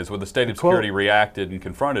story is when the stadium security reacted and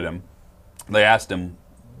confronted him, they asked him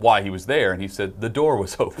why he was there, and he said the door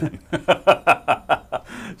was open.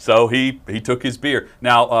 So he took his beer.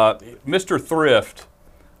 Now, Mr. Thrift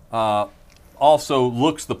also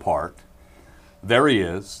looks the part. There he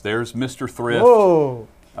is. There's Mr. Thrift. Whoa.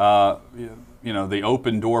 The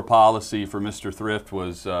open door policy for Mr. Thrift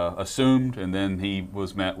was assumed, and then he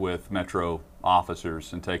was met with Metro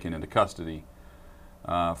officers and taken into custody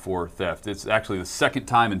for theft. It's actually the second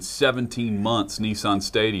time in 17 months Nissan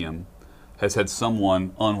Stadium has had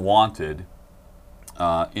someone unwanted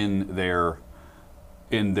in their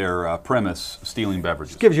premise stealing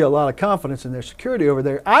beverages. Gives you a lot of confidence in their security over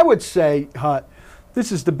there. I would say, Hut,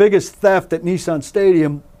 this is the biggest theft at Nissan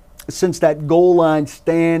Stadium since that goal line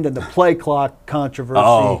stand and the play clock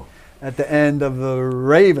controversy at the end of the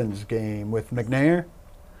Ravens game with McNair.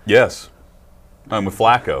 Yes, and with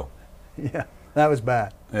Flacco. Yeah, that was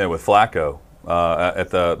bad. Yeah, with Flacco at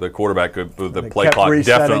the quarterback, the play kept clock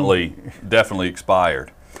resetting. definitely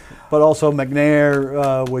expired. But also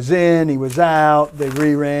McNair was in, he was out, they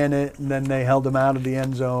reran it, and then they held him out of the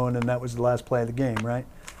end zone, and that was the last play of the game, right?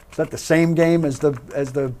 Is that the same game as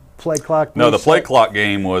the play clock? No, the reset? play clock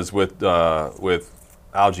game was with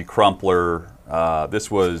Algie Crumpler.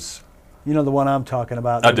 This was... You know the one I'm talking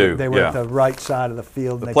about? I do, They were yeah. at the right side of the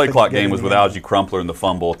field. The play clock game was with Algie Crumpler and the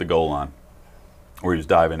fumble at the goal line, where he was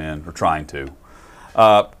diving in, or trying to.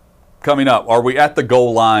 Coming up, are we at the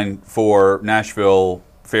goal line for Nashville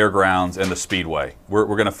Fairgrounds and the Speedway? We're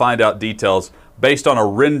going to find out details based on a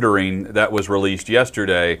rendering that was released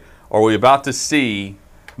yesterday. Are we about to see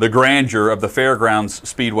the grandeur of the Fairgrounds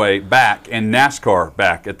Speedway back and NASCAR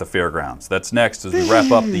back at the Fairgrounds? That's next as we wrap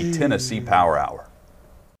up the Tennessee Power Hour.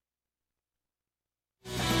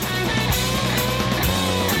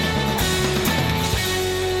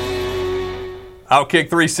 Outkick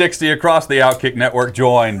 360 across the Outkick Network,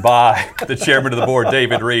 joined by the chairman of the board,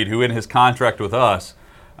 David Reed, who in his contract with us,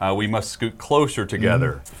 we must scoot closer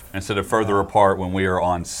together instead of further apart when we are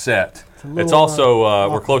on set. It's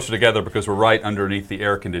also, we're closer together because we're right underneath the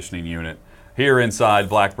air conditioning unit here inside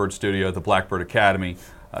Blackbird Studio, the Blackbird Academy.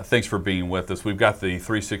 Thanks for being with us. We've got the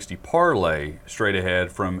 360 parlay straight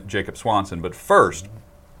ahead from Jacob Swanson. But first,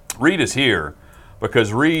 Reed is here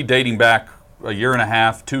because Reed, dating back a year and a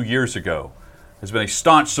half, 2 years ago, has been a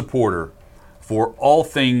staunch supporter for all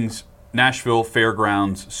things Nashville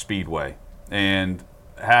Fairgrounds Speedway. And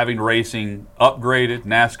having racing upgraded,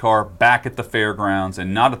 NASCAR back at the fairgrounds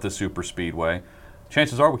and not at the super speedway,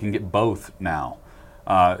 chances are we can get both now,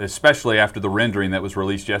 especially after the rendering that was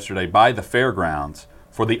released yesterday by the fairgrounds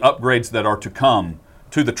for the upgrades that are to come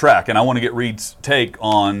to the track. And I want to get Reed's take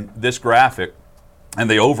on this graphic and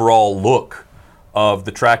the overall look of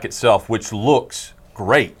the track itself, which looks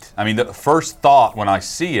great. I mean, the first thought when I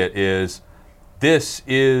see it is, this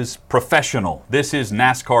is professional. This is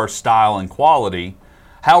NASCAR style and quality.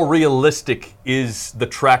 How realistic is the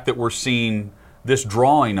track that we're seeing this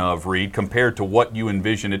drawing of, Reed, compared to what you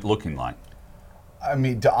envisioned it looking like? I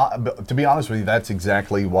mean, to be honest with you, that's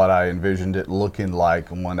exactly what I envisioned it looking like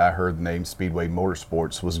when I heard the name Speedway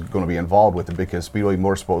Motorsports was going to be involved with it, because Speedway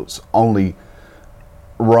Motorsports only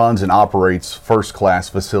runs and operates first-class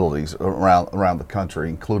facilities around the country,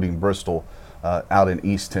 including Bristol out in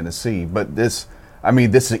East Tennessee. But this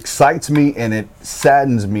excites me and it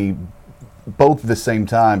saddens me both at the same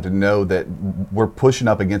time to know that we're pushing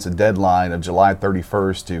up against a deadline of July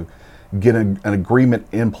 31st to get an agreement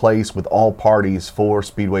in place with all parties for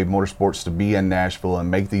Speedway Motorsports to be in Nashville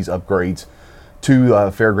and make these upgrades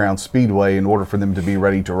to Fairgrounds Speedway in order for them to be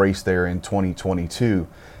ready to race there in 2022.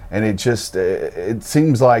 And it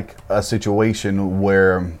seems like a situation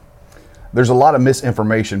where there's a lot of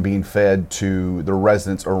misinformation being fed to the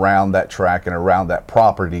residents around that track and around that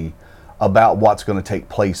property about what's going to take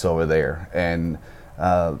place over there. And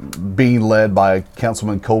being led by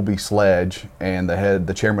Councilman Colby Sledge and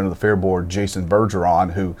the chairman of the Fair Board, Jason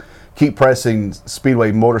Bergeron, who keep pressing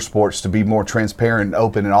Speedway Motorsports to be more transparent and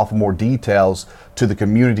open and offer more details to the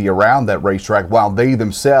community around that racetrack, while they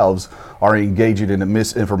themselves are engaging in a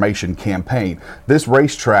misinformation campaign. This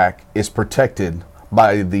racetrack is protected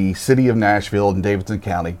by the city of Nashville and Davidson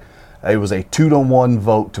County. It was a 2-to-1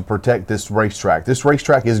 vote to protect this racetrack. This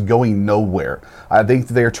racetrack is going nowhere. I think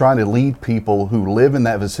they're trying to lead people who live in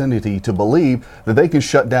that vicinity to believe that they can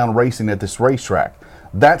shut down racing at this racetrack.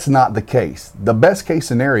 That's not the case. The best case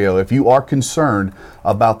scenario, if you are concerned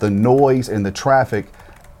about the noise and the traffic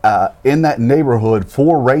in that neighborhood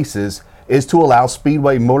for races, is to allow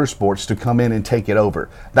Speedway Motorsports to come in and take it over.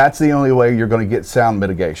 That's the only way you're going to get sound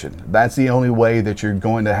mitigation. That's the only way that you're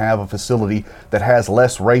going to have a facility that has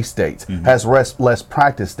less race dates, has less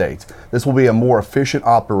practice dates. This will be a more efficient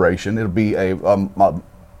operation. It'll be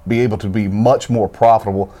be able to be much more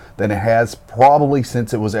profitable than it has probably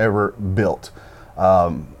since it was ever built.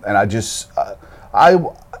 And I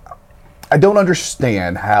don't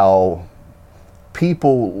understand how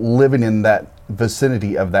people living in that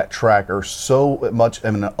vicinity of that track are so much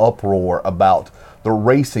in an uproar about the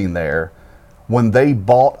racing there when they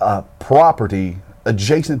bought a property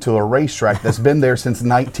adjacent to a racetrack that's been there since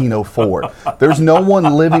 1904. There's no one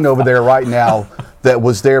living over there right now that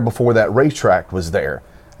was there before that racetrack was there.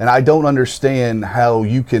 And I don't understand how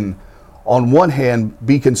you can, on one hand,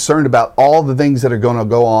 be concerned about all the things that are going to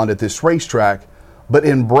go on at this racetrack, but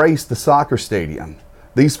embrace the soccer stadium.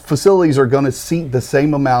 These facilities are going to seat the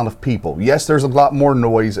same amount of people. Yes, there's a lot more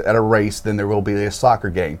noise at a race than there will be at a soccer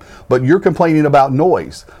game, but you're complaining about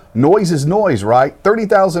noise. Noise is noise, right?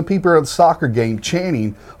 30,000 people at a soccer game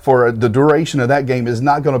chanting for the duration of that game is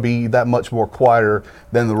not going to be that much more quieter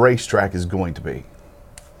than the racetrack is going to be.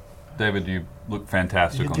 David, you look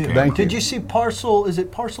fantastic on did. camera. Thank you. Did you see parcel? Is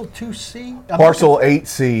it parcel 2C? Parcel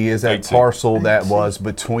 8C is that 8C. parcel that 8C. was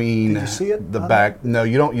between Did you see it? the back. No,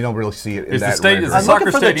 you don't really see it in Is the that state- is rendering. the I'm soccer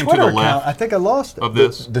looking for the stadium to Twitter the left account. I think I lost it. of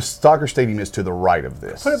this? The soccer stadium is to the right of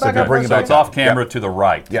this. Put it So back if you up bring for it a So back it's second. off camera to the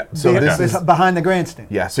right. Yeah. So this is behind the grandstand.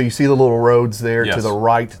 yeah. So you see the little roads there Yes. to the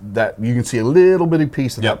right. That you can see a little bitty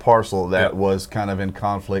piece of Yep. that parcel that Yep. was kind of in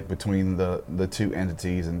conflict between the two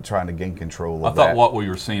entities and trying to gain control I of thought that. what we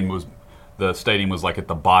were seeing was the stadium was like at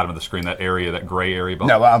the bottom of the screen, that area, that gray area.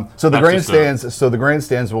 No, so the That's just a- grandstands. So the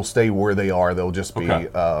grandstands will stay where they are. They'll just be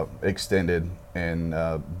Okay. extended and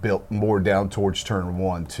built more down towards turn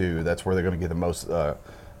 1, 2. That's where they're going to get the most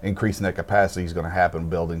increase in that capacity is going to happen.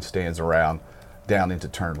 Building stands around down into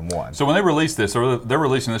turn 1. So when they release this, or they're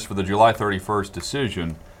releasing this for the July 31st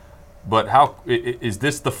decision, but how is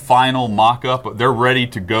this the final mock-up? They're ready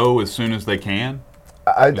to go as soon as they can?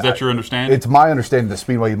 Is that your understanding? It's my understanding that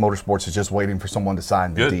Speedway Motorsports is just waiting for someone to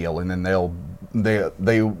sign the Good. deal, and then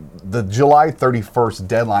the July 31st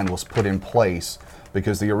deadline was put in place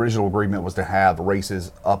because the original agreement was to have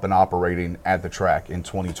races up and operating at the track in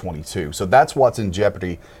 2022. So that's what's in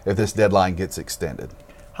jeopardy if this deadline gets extended.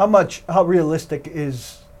 How realistic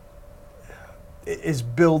is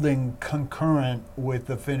building concurrent with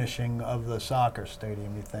the finishing of the soccer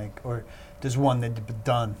stadium, you think? Or does one need to be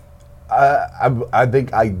done? I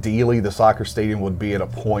think ideally the soccer stadium would be at a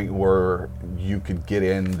point where you could get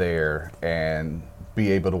in there and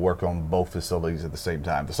be able to work on both facilities at the same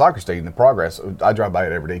time. The soccer stadium, the progress, I drive by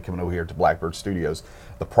it every day coming over here to Blackbird Studios.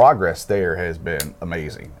 The progress there has been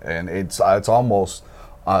amazing. And it's almost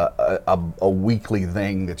a weekly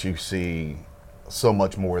thing that you see so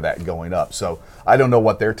much more of that going up. So I don't know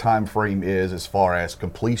what their time frame is as far as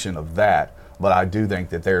completion of that. But I do think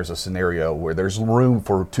that there's a scenario where there's room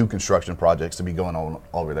for 2 construction projects to be going on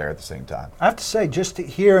over there at the same time. I have to say, just to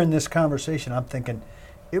hear in this conversation, I'm thinking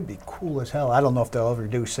it would be cool as hell. I don't know if they'll ever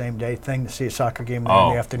do same day thing to see a soccer game in the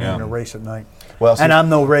afternoon and a race at night. Well, and I'm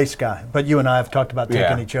no race guy, but you and I have talked about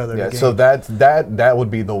taking each other to games. So that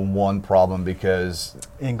would be the one problem because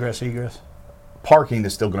Ingress, egress. parking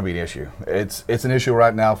is still going to be an issue. It's an issue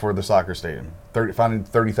right now for the soccer stadium. Finding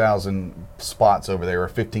 30,000 spots over there, or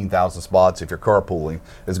 15,000 spots if you're carpooling,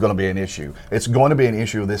 is going to be an issue. It's going to be an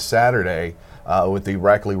issue this Saturday with the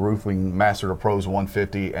Rackley Roofing Master of Pros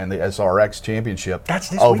 150 and the SRX Championship That's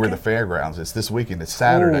this over weekend? the fairgrounds. It's this weekend. It's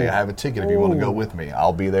Saturday. I have a ticket if you want to go with me.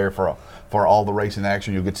 I'll be there for all the racing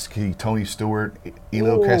action. You'll get to see Tony Stewart,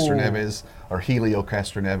 Helio Castroneves,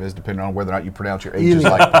 depending on whether or not you pronounce your H's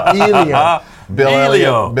like Elio. Bill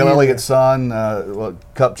Elio. Elliott's son,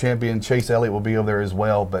 Cup champion Chase Elliott will be over there as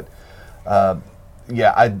well. But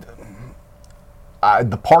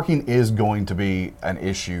the parking is going to be an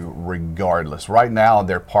issue regardless. Right now,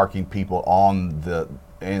 they're parking people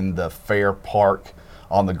in the fair park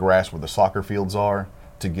on the grass where the soccer fields are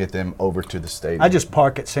to get them over to the stadium. I just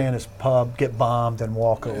park at Santa's Pub, get bombed, and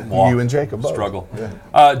walk over. You and Jacob both. Struggle.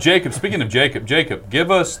 Jacob, speaking of Jacob,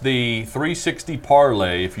 give us the 360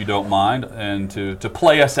 parlay, if you don't mind, and to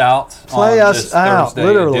play us out Play on us this out, Thursday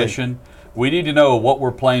literally. edition. We need to know what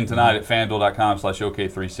we're playing tonight at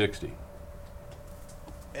FanDuel.com/OK360.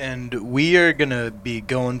 And we are going to be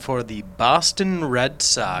going for the Boston Red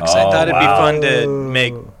Sox. I thought it'd be fun to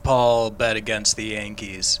make Paul bet against the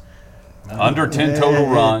Yankees. Under 10 total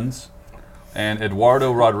runs, and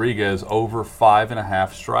Eduardo Rodriguez over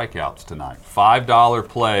 5.5 strikeouts tonight. $5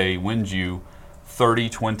 play wins you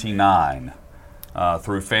 $30.29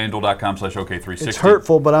 through FanDuel.com/OK360. It's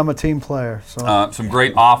hurtful, but I'm a team player. So Some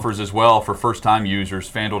great offers as well for first-time users.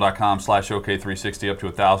 FanDuel.com/OK360 up to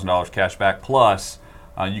 $1,000 cash back. Plus,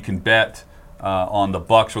 you can bet on the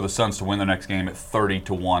Bucks or the Suns to win their next game at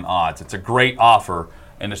 30-1 odds. It's a great offer,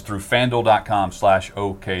 and it's through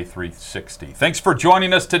FanDuel.com/OK360. Thanks for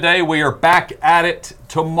joining us today. We are back at it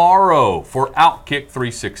tomorrow for Outkick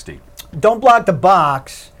 360. don't block the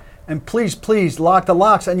box, and please, please lock the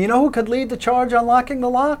locks. And you know who could lead the charge on locking the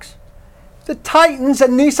locks? The Titans at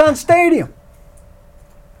Nissan Stadium.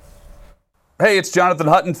 Hey, it's Jonathan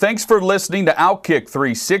Hutton. Thanks for listening to Outkick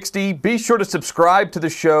 360. Be sure to subscribe to the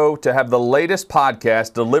show to have the latest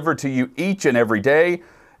podcast delivered to you each and every day.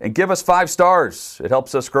 And give us 5 stars. It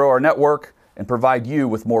helps us grow our network and provide you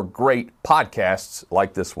with more great podcasts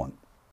like this one.